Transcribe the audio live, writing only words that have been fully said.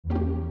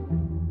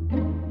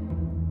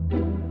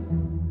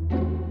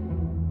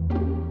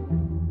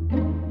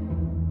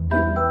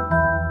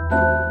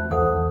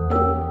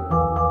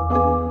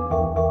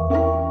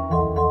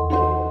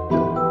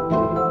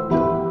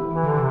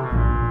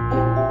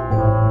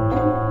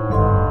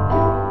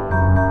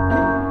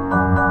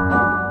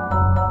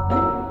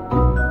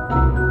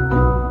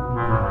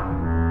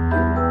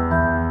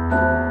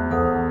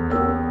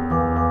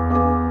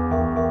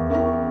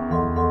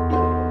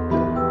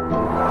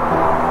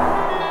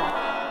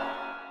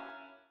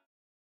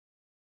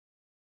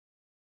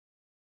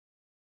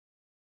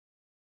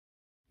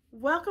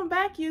Welcome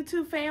back,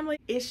 YouTube family.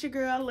 It's your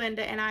girl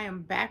Linda and I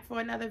am back for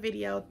another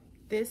video.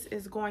 This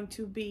is going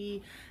to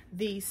be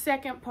the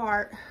second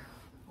part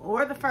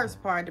or the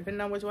first part,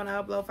 depending on which one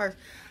I upload first,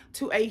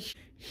 to a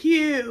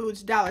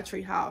huge Dollar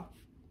Tree haul.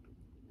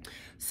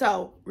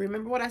 So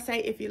remember what I say: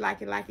 if you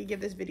like it,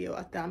 give this video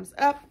a thumbs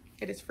up.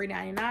 It is free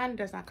 99,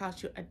 does not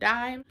cost you a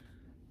dime.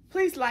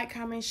 Please like,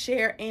 comment,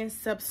 share, and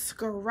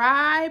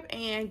subscribe,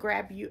 and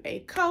grab you a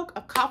Coke,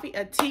 a coffee,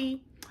 a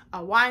tea,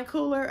 a wine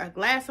cooler, a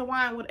glass of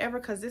wine, whatever,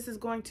 because this is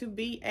going to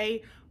be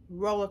a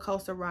roller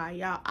coaster ride,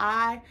 y'all.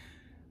 I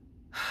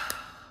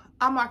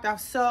marked off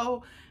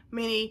so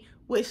many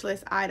wish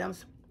list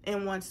items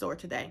in one store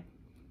today.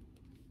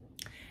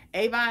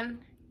 Avon,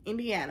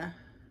 Indiana.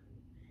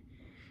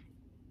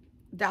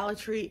 Dollar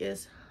Tree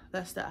is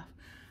the stuff.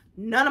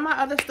 None of my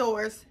other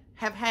stores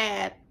have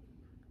had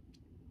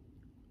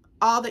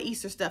all the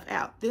Easter stuff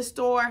out. This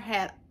store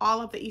had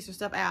all of the Easter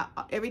stuff out.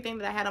 Everything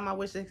that I had on my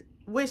wish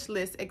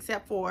list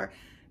except for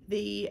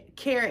the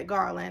carrot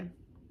garland.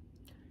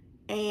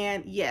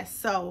 And yes,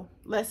 so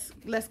let's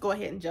go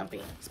ahead and jump in.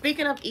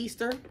 Speaking of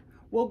Easter,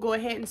 we'll go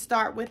ahead and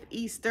start with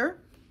Easter.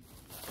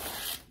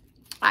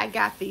 I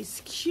got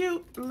these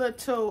cute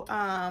little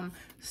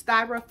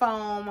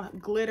styrofoam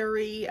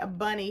glittery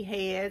bunny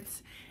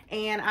heads,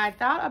 and I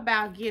thought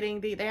about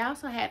getting they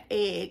also had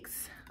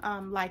eggs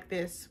like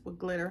this with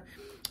glitter,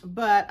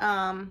 but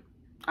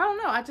I don't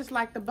know, I just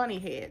like the bunny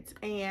heads,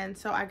 and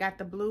so I got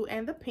the blue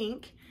and the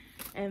pink,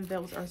 and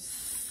those are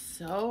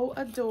so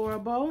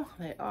adorable.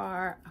 They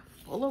are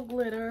full of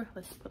glitter.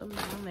 Let's put them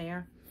down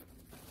there.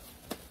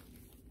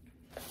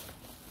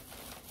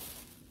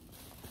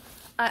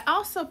 I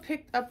also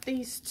picked up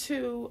these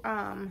two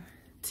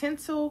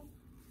tinsel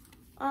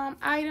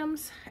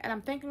items, and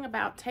I'm thinking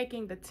about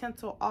taking the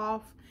tinsel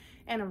off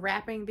and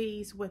wrapping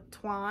these with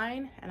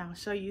twine, and I'll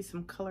show you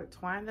some colored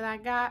twine that I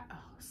got. Oh,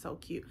 so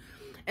cute.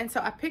 And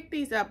so I picked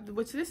these up,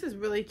 which this is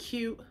really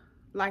cute,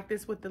 like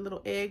this with the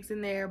little eggs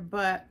in there,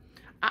 but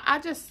I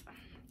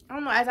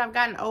don't know, as I've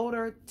gotten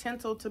older,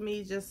 tinsel to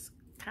me just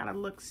kind of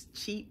looks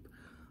cheap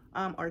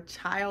or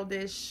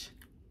childish,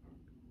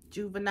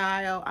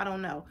 juvenile, I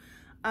don't know.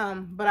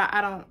 But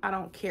I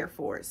don't care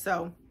for it.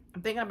 So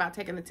I'm thinking about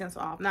taking the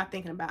tinsel off. Not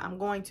thinking about, I'm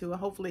going to.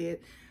 Hopefully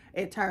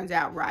it turns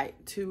out right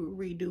to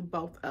redo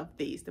both of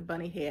these, the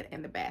bunny head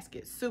and the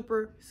basket.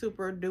 Super,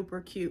 super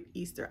duper cute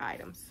Easter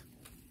items.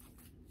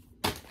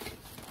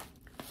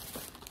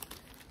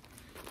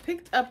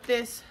 Picked up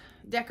this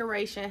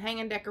decoration,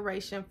 hanging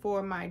decoration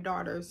for my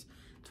daughter's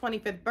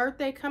 25th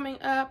birthday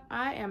coming up.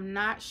 I am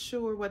not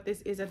sure what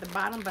this is at the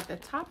bottom, but the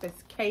top is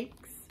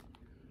cakes.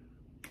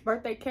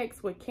 Birthday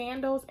cakes with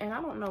candles, and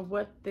I don't know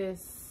what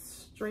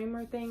this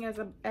streamer thing is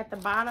at the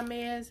bottom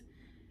is.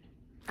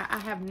 I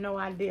have no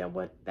idea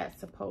what that's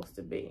supposed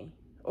to be,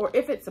 or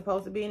if it's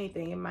supposed to be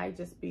anything. It might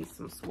just be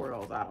some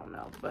swirls, I don't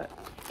know. But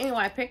anyway,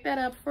 I picked that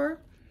up for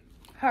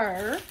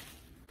her.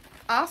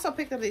 I also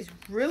picked up these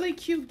really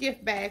cute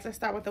gift bags. Let's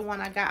start with the one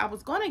I got. I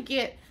was going to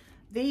get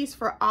these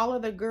for all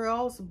of the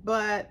girls,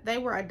 but they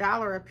were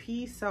 $1 a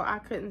piece, so I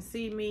couldn't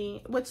see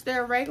me, which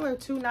they're regular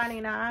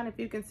 $2.99 if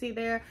you can see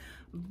there,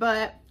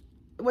 but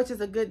which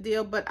is a good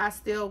deal, but I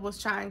still was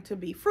trying to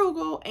be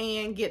frugal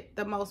and get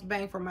the most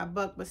bang for my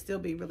buck, but still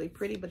be really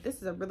pretty. But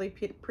this is a really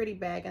pretty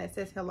bag, and it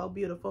says hello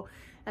beautiful,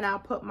 and I'll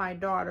put my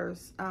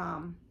daughter's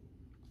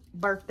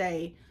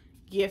birthday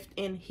gift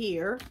in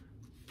here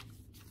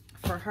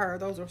for her.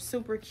 Those are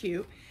super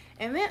cute.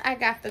 And then I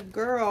got the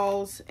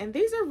girls, and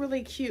these are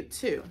really cute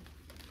too.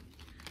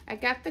 I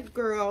got the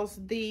girls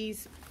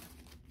these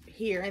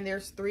here, and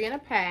there's 3 in a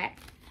pack.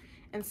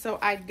 And so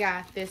I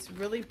got this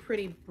really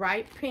pretty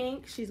bright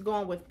pink. She's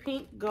going with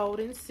pink,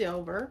 gold, and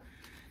silver.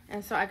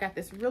 And so I got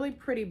this really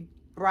pretty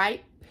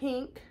bright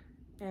pink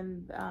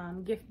and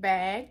gift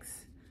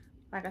bags.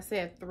 Like I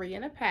said, 3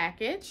 in a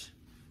package.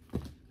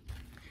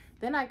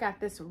 Then I got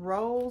this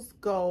rose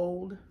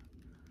gold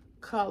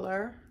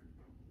color.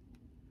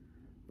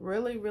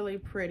 Really, really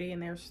pretty.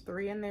 And there's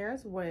 3 in there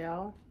as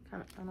well. I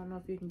don't know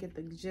if you can get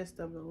the gist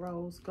of the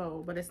rose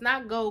gold, but it's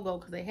not gold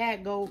gold because they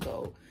had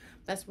gold.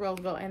 That's rose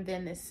gold, and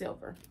then this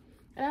silver.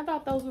 And I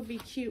thought those would be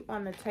cute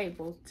on the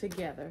table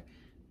together,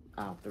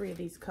 all 3 of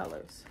these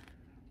colors.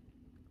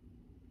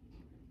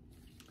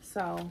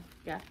 So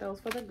got those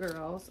for the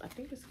girls. I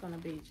think it's gonna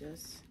be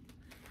just,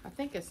 I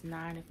think it's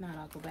 9. If not,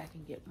 I'll go back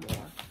and get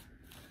more.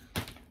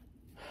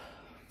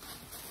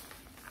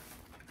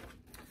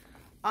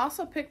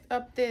 Also picked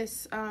up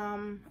this,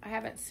 I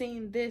haven't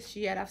seen this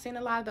yet. I've seen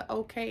a lot of the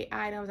OK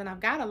items, and I've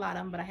got a lot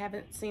of them, but I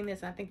haven't seen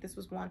this. And I think this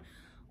was one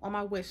on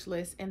my wish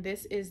list. And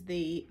this is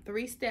the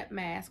 3-step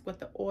mask with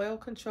the oil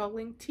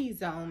controlling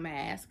T-zone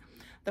mask,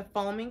 the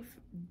foaming,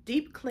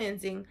 deep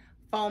cleansing,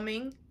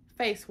 foaming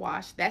face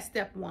wash. That's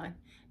step 1.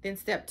 Then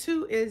step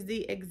 2 is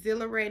the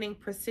exhilarating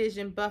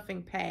precision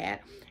buffing pad.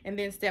 And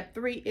then step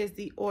 3 is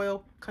the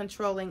oil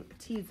controlling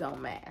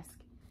T-zone mask.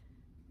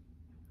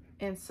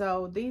 And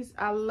so these,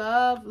 I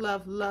love,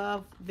 love,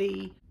 love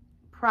the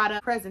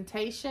product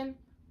presentation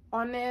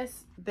on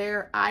this.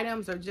 Their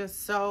items are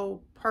just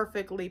so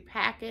perfectly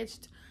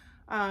packaged.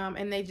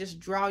 and they just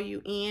draw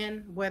you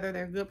in, whether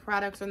they're good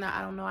products or not.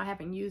 I don't know. I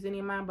haven't used any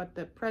of mine, but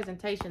the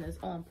presentation is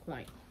on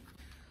point.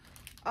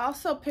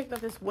 Also picked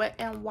up this Wet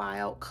n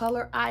Wild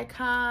color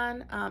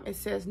icon. It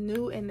says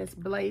new in this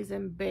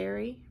Blazing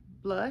Berry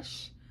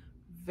blush.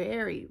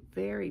 Very,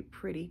 very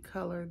pretty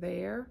color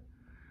there.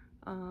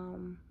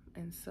 And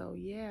so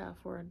yeah,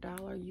 for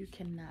 $1 you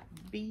cannot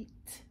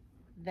beat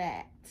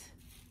that.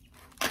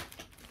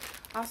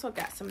 Also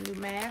got some new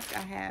masks.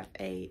 I have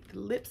a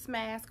lips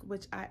mask,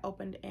 which I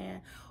opened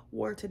and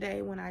wore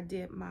today when I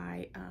did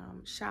my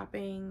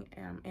shopping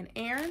and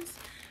errands,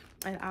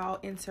 and I'll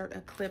insert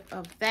a clip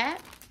of that.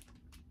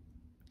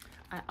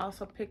 I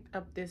also picked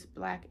up this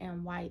black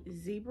and white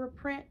zebra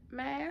print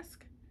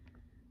mask,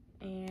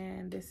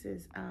 and this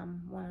is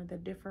one of the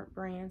different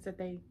brands that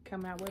they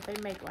come out with. They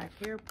make like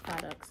hair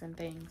products and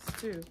things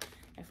too,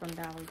 and from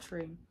Dollar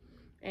Tree.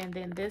 And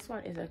then this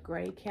one is a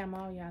gray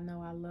camo. Y'all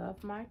know I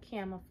love my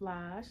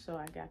camouflage, so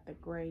I got the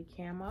gray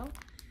camo.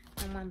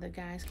 And one of the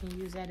guys can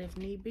use that if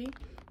need be.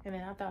 And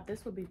then I thought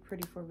this would be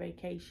pretty for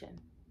vacation.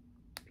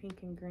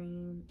 Pink and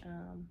green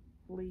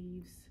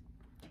leaves.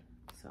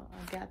 So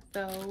I got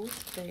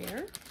those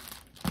there.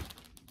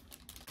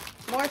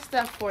 More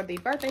stuff for the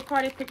birthday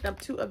party. Picked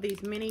up 2 of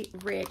these mini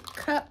red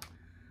cup.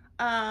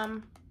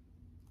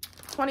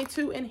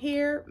 22 in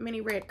here,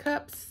 mini red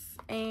cups.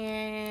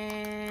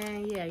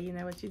 And yeah, you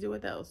know what you do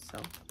with those. So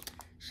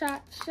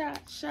shot. So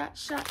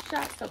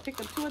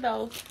picked up 2 of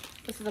those.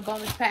 This is a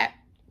bonus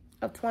pack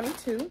of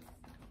 22.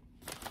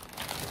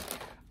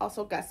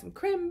 Also got some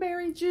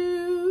cranberry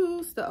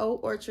juice, the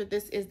Old Orchard.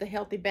 This is the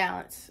Healthy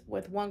Balance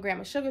with 1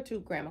 gram of sugar, 2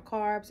 grams of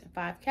carbs, and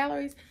 5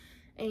 calories.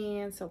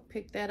 And so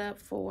pick that up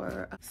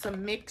for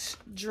some mixed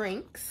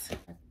drinks.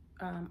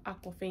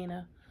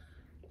 Aquafina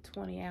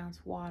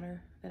 20-ounce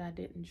water that I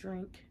didn't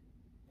drink.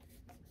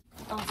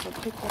 Also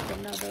picked up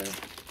another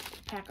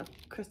pack of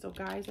Crystal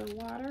Geyser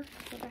water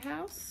for the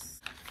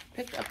house.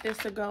 Picked up this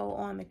to go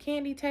on the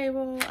candy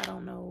table. I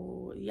don't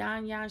know,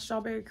 Yan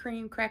strawberry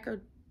cream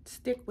cracker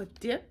stick with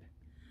dip.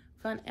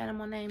 Fun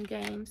animal name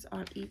games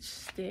on each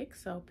stick.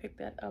 So picked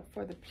that up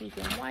for the pink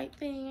and white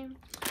theme.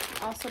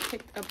 Also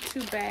picked up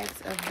 2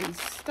 bags of these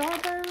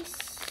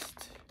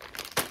Starburst.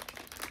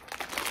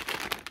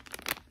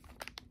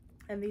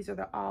 And these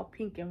are all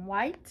pink and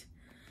white.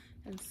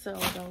 And so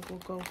those will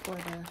go for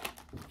the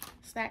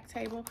snack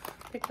table.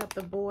 Picked up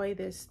the boy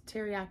this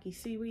teriyaki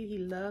seaweed. He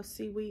loves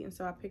seaweed, and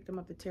so I picked him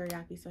up the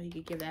teriyaki so he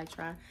could give that a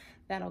try.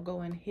 That'll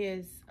go in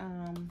his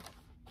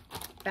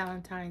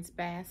Valentine's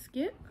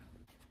basket.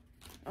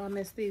 Oh, I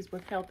missed these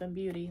with Health and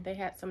Beauty. They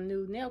had some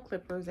new nail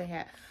clippers. They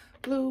had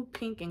blue,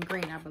 pink, and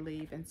green, I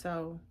believe. And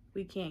so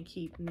we can't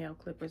keep nail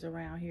clippers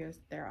around here.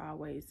 They're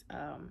always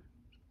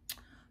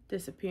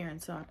disappearing.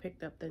 So I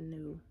picked up the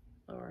new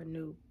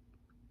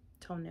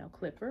toenail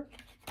clipper.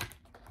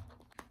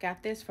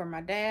 Got this for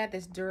my dad,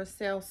 this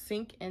Duracell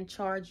Sync and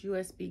Charge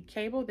USB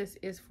cable. This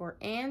is for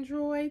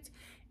Android.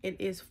 It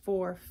is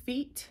for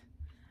feet.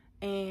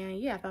 And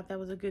yeah, I thought that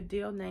was a good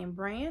deal, name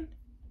brand.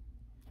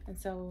 And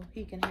so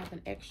he can have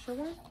an extra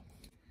one.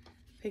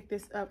 Pick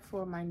this up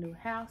for my new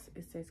house.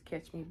 It says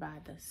Catch Me by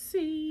the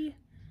Sea.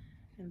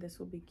 And this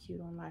will be cute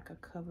on like a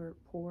covered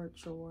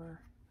porch or,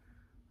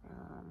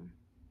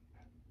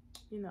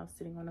 you know,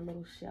 sitting on a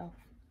little shelf.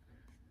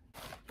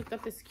 Picked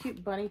up this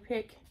cute bunny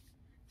pick.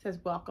 It says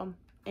welcome.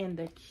 And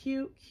the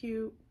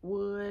cute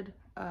wood,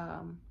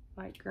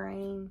 light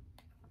grain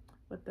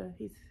with the,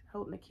 he's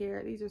holding the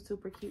carrot. These are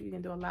super cute. You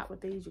can do a lot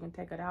with these. You can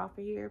take it off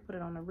of here, put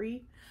it on a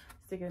wreath,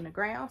 stick it in the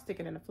ground, stick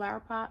it in the flower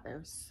pot.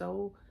 They're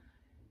so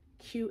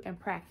cute and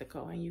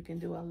practical, and you can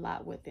do a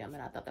lot with them.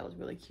 And I thought that was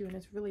really cute, and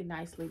it's really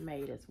nicely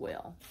made as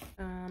well.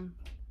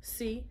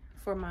 C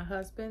for my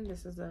husband.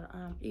 This is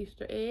a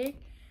Easter egg.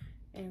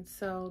 And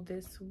so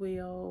this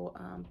will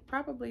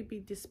probably be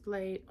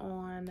displayed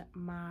on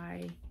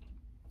my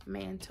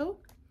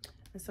mantle.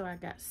 And so I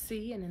got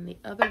C, and in the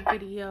other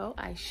video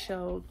I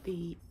showed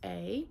the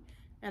A,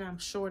 and I'm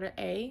short of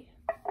A.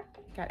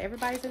 Got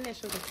everybody's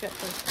initials except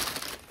for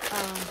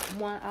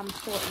one. I'm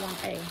short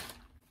 1A.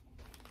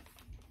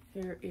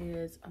 Here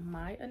is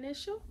my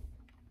initial.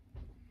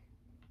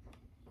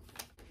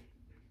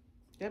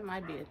 That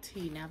might be a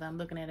T now that I'm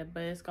looking at it,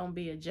 but it's gonna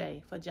be a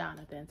J for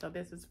Jonathan. So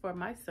this is for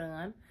my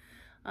son,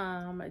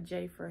 a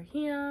J for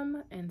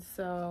him. And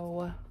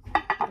so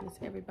it's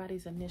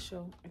everybody's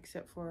initial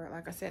except for,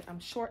 like I said, I'm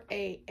short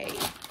AA.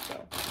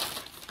 So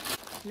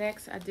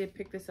next, I did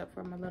pick this up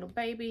for my little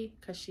baby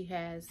because she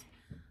has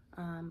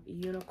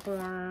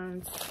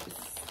unicorns.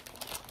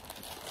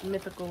 It's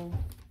mythical.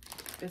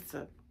 It's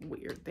a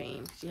weird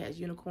theme. She has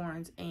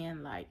unicorns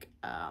and like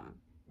a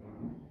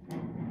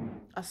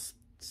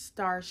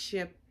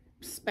starship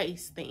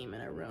space theme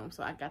in her room.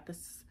 So I got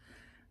this,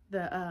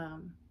 the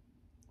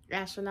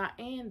astronaut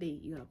and the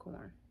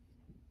unicorn.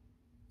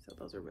 So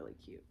those are really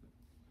cute.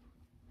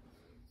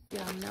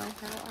 Y'all know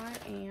how I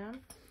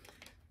am.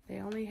 They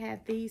only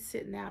had these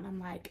sitting out, and I'm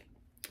like,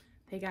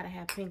 they gotta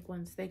have pink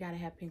ones. They gotta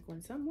have pink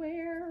ones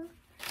somewhere.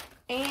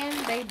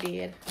 And they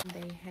did.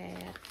 They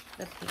had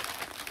the pink.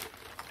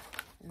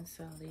 And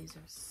so these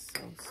are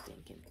so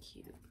stinking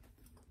cute.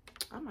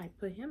 I might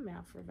put him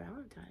out for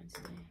Valentine's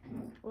Day.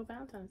 Well,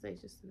 Valentine's Day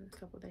is just in a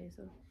couple days,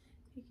 so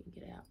he can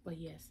get out. But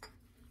yes.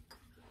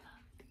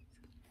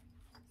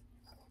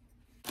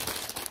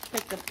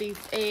 Picked up these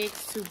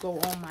eggs to go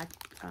on my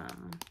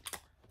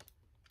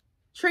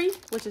tree,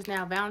 which is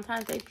now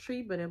Valentine's Day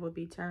tree, but it will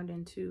be turned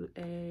into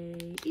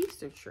a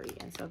Easter tree.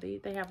 And so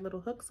they have little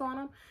hooks on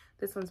them.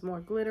 This one's more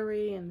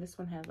glittery, and this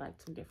one has like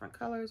some different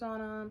colors on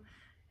them.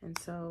 And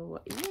so,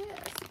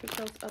 yes, pick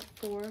those up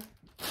for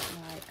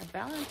my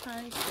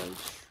Valentine's Day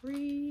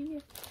tree.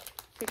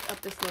 Picked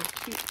up this little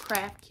cute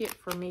craft kit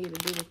for me to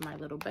do with my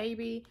little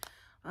baby.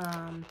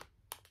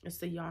 It's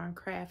the yarn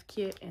craft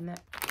kit, and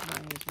that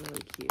yarn is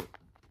really cute.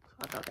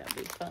 I thought that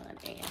would be fun and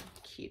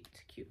cute.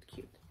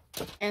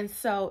 And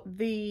so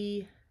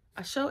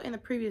I showed in the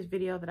previous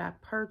video that I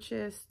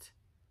purchased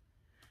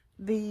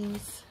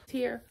these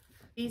here.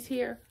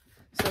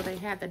 So they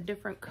had the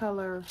different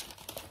color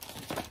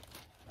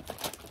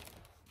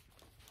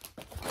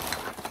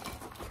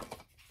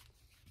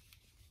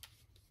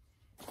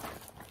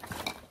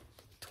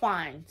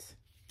twines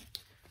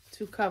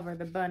to cover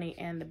the bunny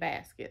and the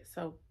basket.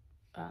 So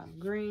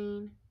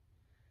green,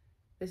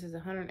 this is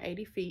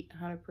 180 feet,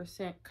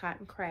 100%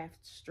 cotton craft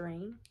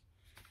string.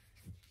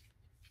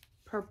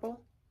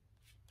 Purple,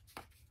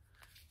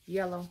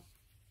 yellow,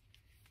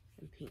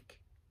 and pink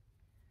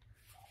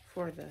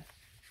for the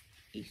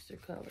Easter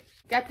colors.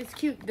 Got this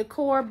cute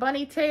decor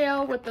bunny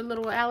tail with the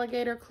little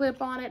alligator clip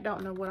on it.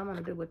 Don't know what I'm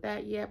gonna do with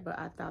that yet, but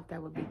I thought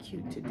that would be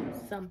cute to do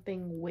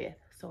something with.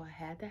 So I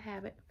had to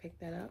have it. Pick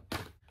that up.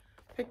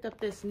 Picked up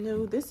this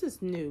new. This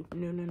is new.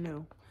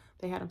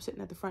 They had them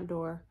sitting at the front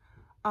door.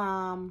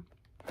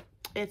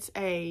 It's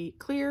a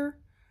clear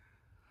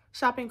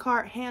shopping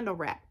cart handle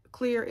wrap.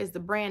 Clear is the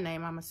brand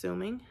name, I'm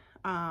assuming.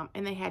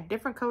 And they had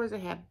different colors. They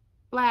had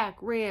black,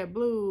 red,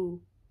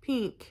 blue,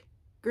 pink,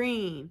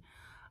 green.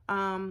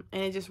 And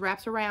it just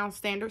wraps around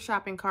standard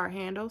shopping cart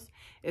handles.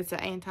 It's an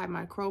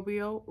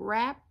antimicrobial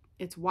wrap.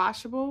 It's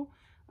washable.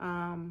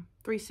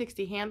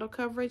 360 handle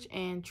coverage,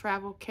 and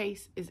travel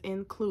case is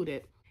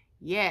included.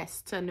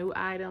 Yes, to new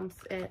items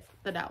at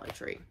the Dollar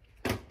Tree.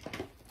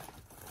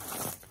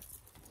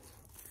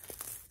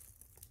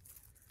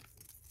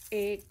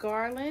 Egg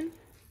garland.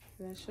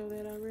 Did I show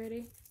that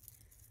already?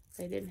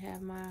 They didn't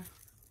have my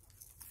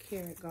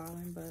carrot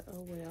garland, but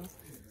oh well.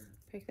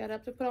 Pick that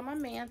up to put on my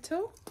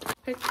mantle.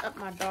 Picked up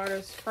my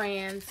daughter's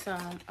friend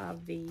some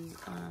of the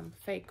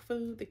fake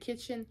food, the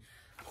kitchen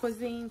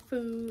cuisine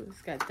food.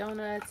 It's got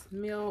donuts,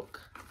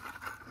 milk,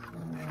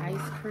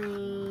 ice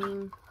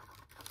cream,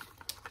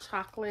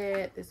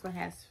 chocolate. This one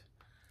has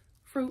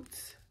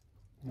fruits.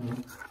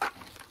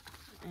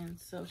 And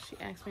so she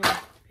asked me to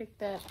pick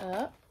that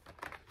up.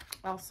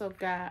 Also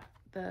got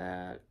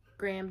the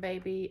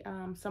grandbaby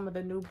some of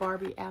the new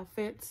Barbie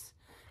outfits.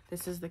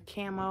 This is the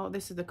camo.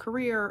 This is the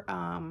career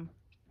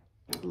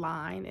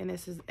line, and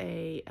this is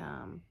a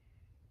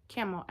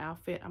camo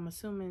outfit. I'm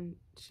assuming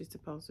she's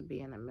supposed to be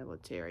in the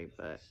military,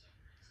 but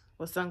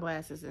with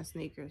sunglasses and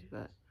sneakers,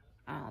 but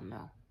I don't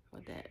know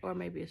what that, or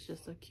maybe it's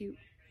just a cute,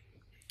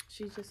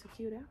 she's just a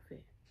cute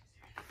outfit.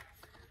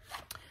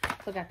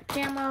 So I got the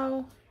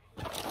camo.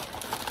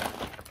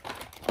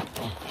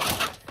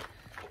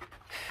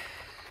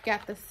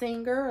 Got the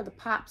singer or the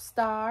pop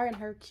star in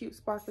her cute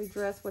sparkly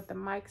dress with the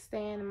mic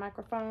stand and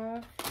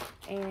microphone.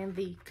 And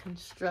the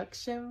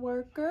construction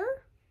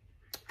worker.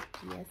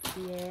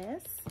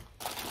 Yes.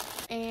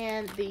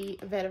 And the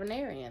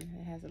veterinarian.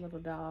 It has a little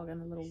dog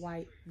and a little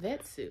white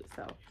vet suit.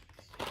 So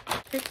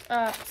picked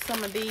up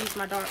some of these.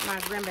 My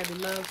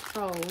grandbaby loves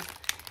trolls.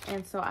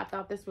 And so I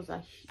thought this was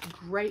a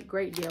great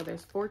deal.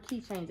 There's 4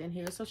 keychains in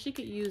here. So she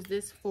could use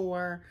this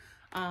for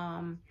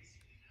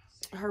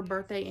her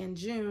birthday in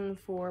June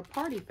for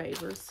party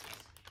favors.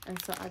 And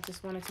so I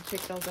just wanted to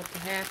pick those up to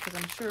have, because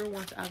I'm sure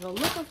once I go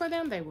looking for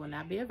them, they will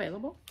not be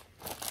available.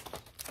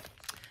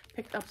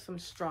 Picked up some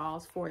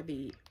straws for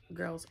the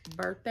girl's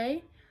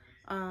birthday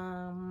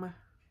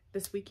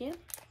this weekend.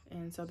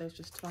 And so there's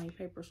just 20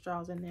 paper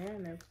straws in there,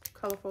 and they're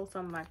colorful,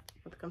 some like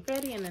with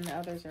confetti, and then the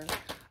others are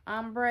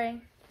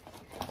ombre.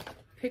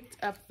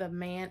 Picked up the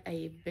man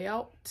a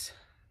belt,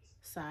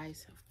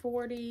 size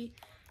 40,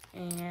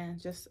 and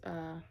just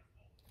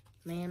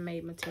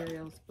man-made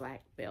materials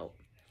black belt.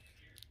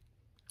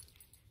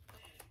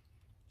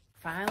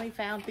 Finally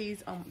found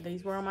these.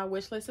 These were on my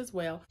wish list as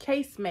well.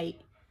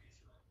 Casemate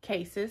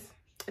cases.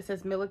 It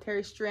says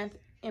military strength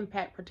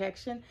impact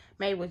protection,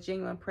 made with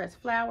genuine pressed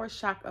flowers,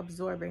 shock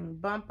absorbing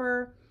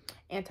bumper,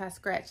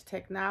 anti-scratch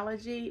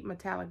technology,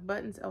 metallic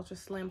buttons, ultra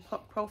slim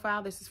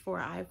profile. This is for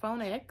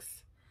iPhone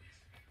X.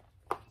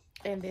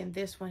 And then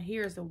this one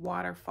here is the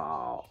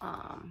waterfall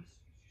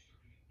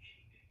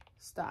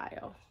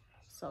style.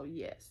 So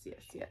yes.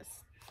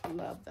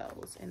 Love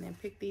those. And then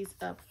pick these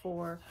up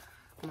for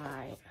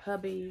my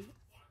hubby,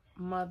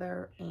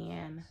 mother,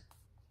 and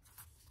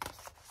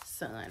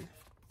son.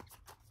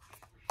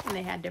 And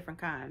they had different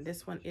kinds.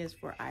 This one is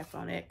for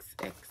iPhone X,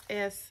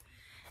 XS,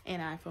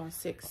 and iPhone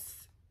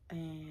 6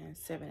 and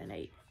 7 and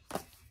 8.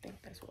 think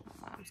that's what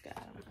my mom's got.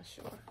 I'm not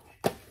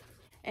sure.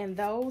 And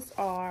those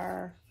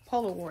are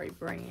Polaroid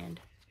brand.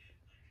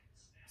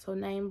 So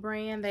name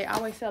brand. They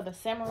always sell the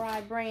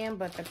Samurai brand,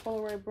 but the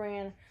Polaroid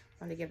brand,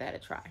 I'm gonna give that a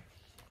try.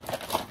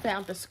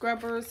 Found the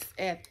scrubbers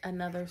at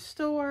another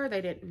store.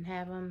 They didn't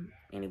have them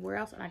anywhere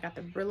else, and I got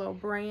the Brillo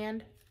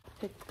brand.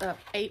 Picked up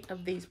 8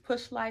 of these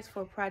push lights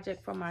for a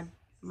project for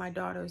my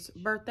daughter's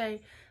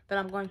birthday that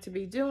I'm going to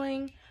be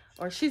doing,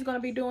 or she's going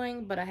to be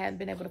doing, but I hadn't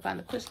been able to find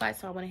the push lights,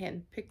 so I went ahead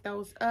and picked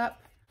those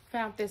up.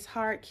 Found this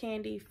hard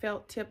candy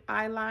felt tip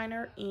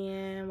eyeliner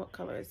in, what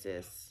color is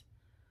this?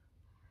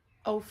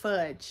 Oh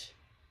Fudge.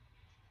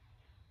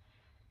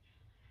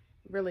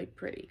 Really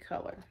pretty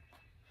color.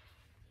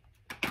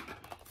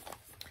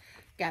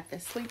 Got the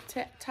Sleep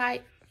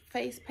Tight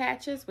face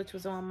patches, which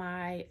was on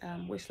my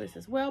wish list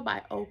as well,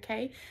 by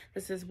OK.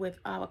 This is with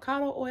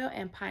avocado oil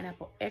and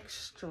pineapple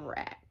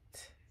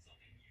extract.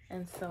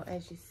 And so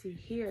as you see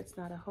here, it's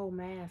not a whole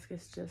mask.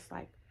 It's just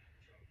like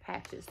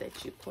patches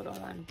that you put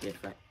on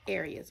different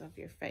areas of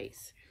your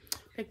face.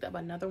 Picked up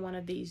another one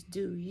of these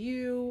Do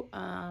You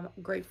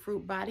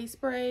grapefruit body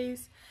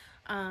sprays.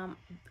 I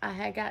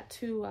had got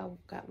 2. I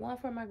got one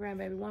for my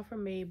grandbaby, one for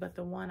me, but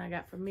the one I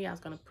got for me, I was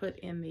going to put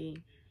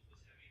in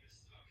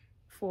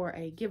for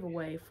a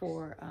giveaway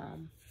for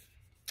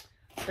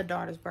the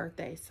daughter's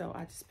birthday. So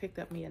I just picked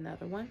up me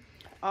another one.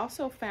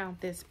 Also found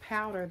this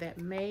powder that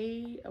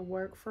may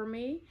work for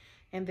me,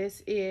 and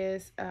this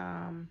is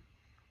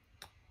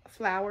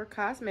Flower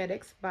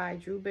Cosmetics by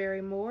Drew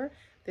Barrymore.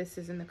 This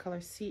is in the color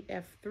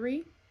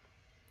CF3.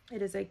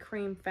 It is a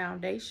cream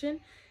foundation.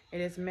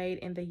 It is made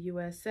in the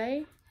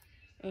USA,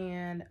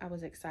 and I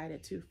was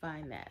excited to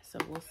find that. So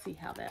we'll see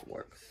how that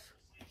works.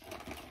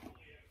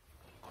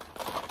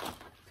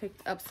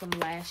 Picked up some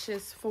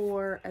lashes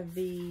for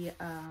the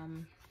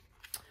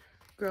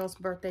girl's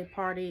birthday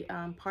party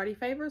party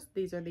favors.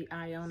 These are the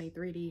Ioni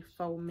 3D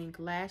Faux Mink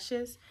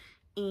lashes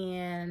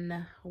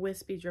in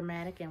Wispy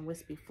Dramatic and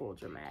Wispy Full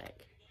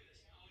Dramatic.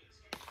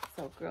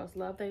 So girls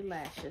love their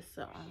lashes,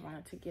 so I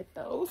wanted to get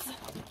those.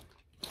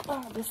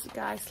 Oh, this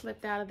guy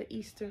slipped out of the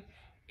Easter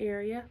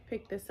area.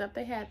 Picked this up.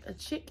 They had a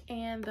chick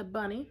and the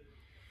bunny,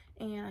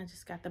 and I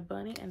just got the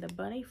bunny, and the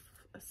bunny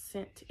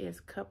scent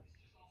is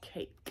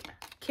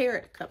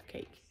carrot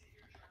cupcake.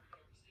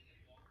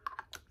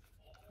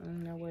 I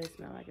don't know what it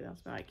smells like. It don't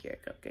smell like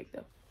carrot cupcake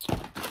though.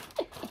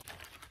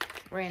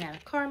 Ran out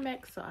of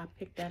Carmex, so I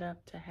picked that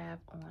up to have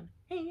on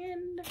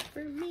hand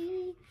for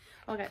me.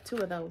 Oh, I got 2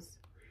 of those.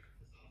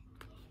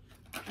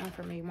 One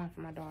for me, one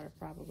for my daughter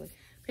probably.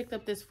 Picked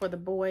up this for the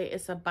boy.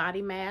 It's a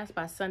body mask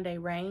by Sunday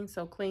Rain.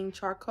 So clean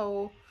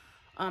charcoal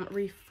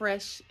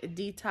refresh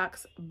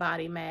detox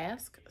body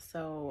mask.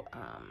 So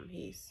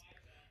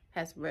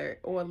has very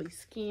oily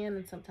skin,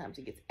 and sometimes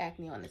he gets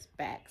acne on his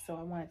back. So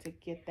I wanted to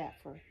get that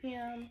for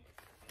him.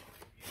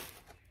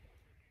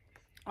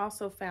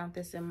 Also found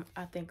this in,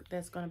 I think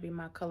that's going to be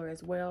my color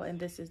as well. And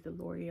this is the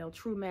L'Oreal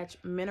True Match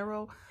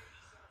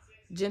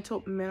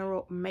Gentle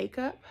Mineral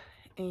Makeup.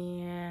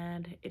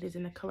 And it is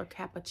in the color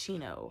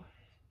Cappuccino.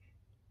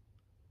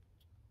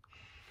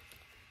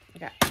 I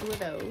got 2 of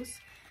those.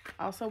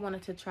 I also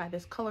wanted to try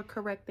this color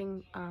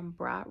correcting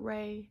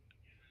Broadway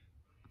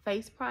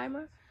face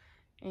primer.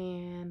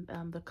 And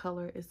the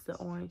color is the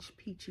orange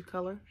peachy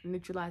color.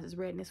 Neutralizes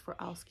redness for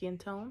all skin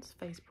tones.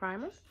 Face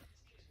primer.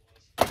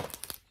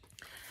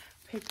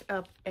 Picked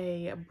up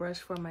a brush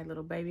for my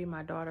little baby.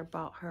 My daughter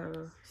bought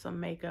her some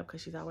makeup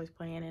because she's always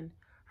playing in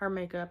her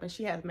makeup. And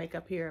she has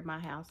makeup here at my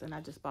house. And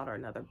I just bought her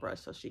another brush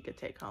so she could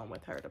take home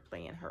with her to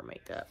play in her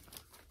makeup.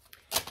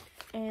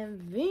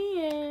 And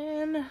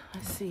then,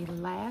 let's see,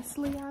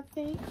 lastly, I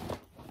think,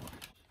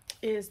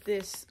 is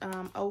this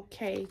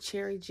OK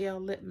Cherry Gel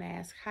Lip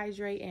Mask.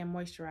 Hydrate and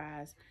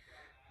moisturize.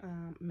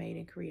 Made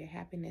in Korea.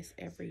 Happiness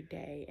every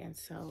day. And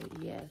so,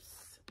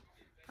 yes,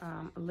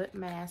 lip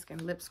mask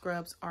and lip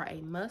scrubs are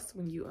a must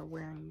when you are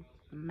wearing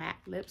matte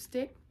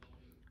lipstick.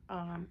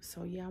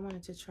 So, yeah, I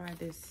wanted to try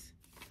this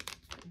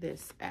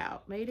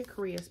out. Made in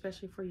Korea,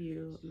 especially for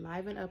you.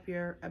 Liven up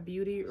your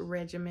beauty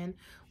regimen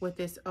with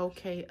this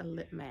OK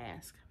lip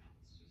mask.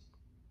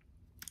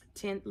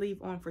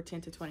 Leave on for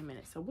 10 to 20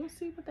 minutes. So we'll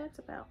see what that's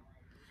about.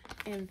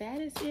 And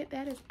that is it.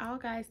 That is all,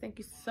 guys. Thank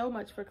you so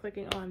much for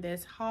clicking on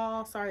this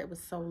haul. Sorry it was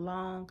so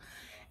long.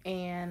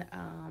 And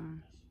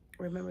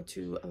remember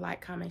to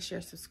like, comment,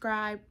 share,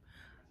 subscribe.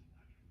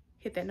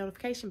 Hit that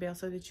notification bell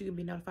so that you can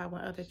be notified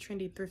when other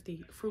trendy,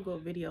 thrifty, frugal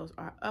videos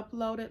are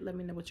uploaded. Let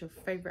me know what your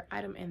favorite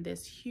item in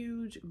this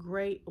huge,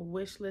 great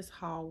wish list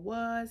haul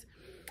was.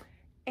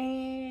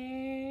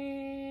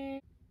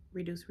 And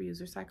reduce,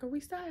 reuse, recycle,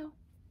 restyle.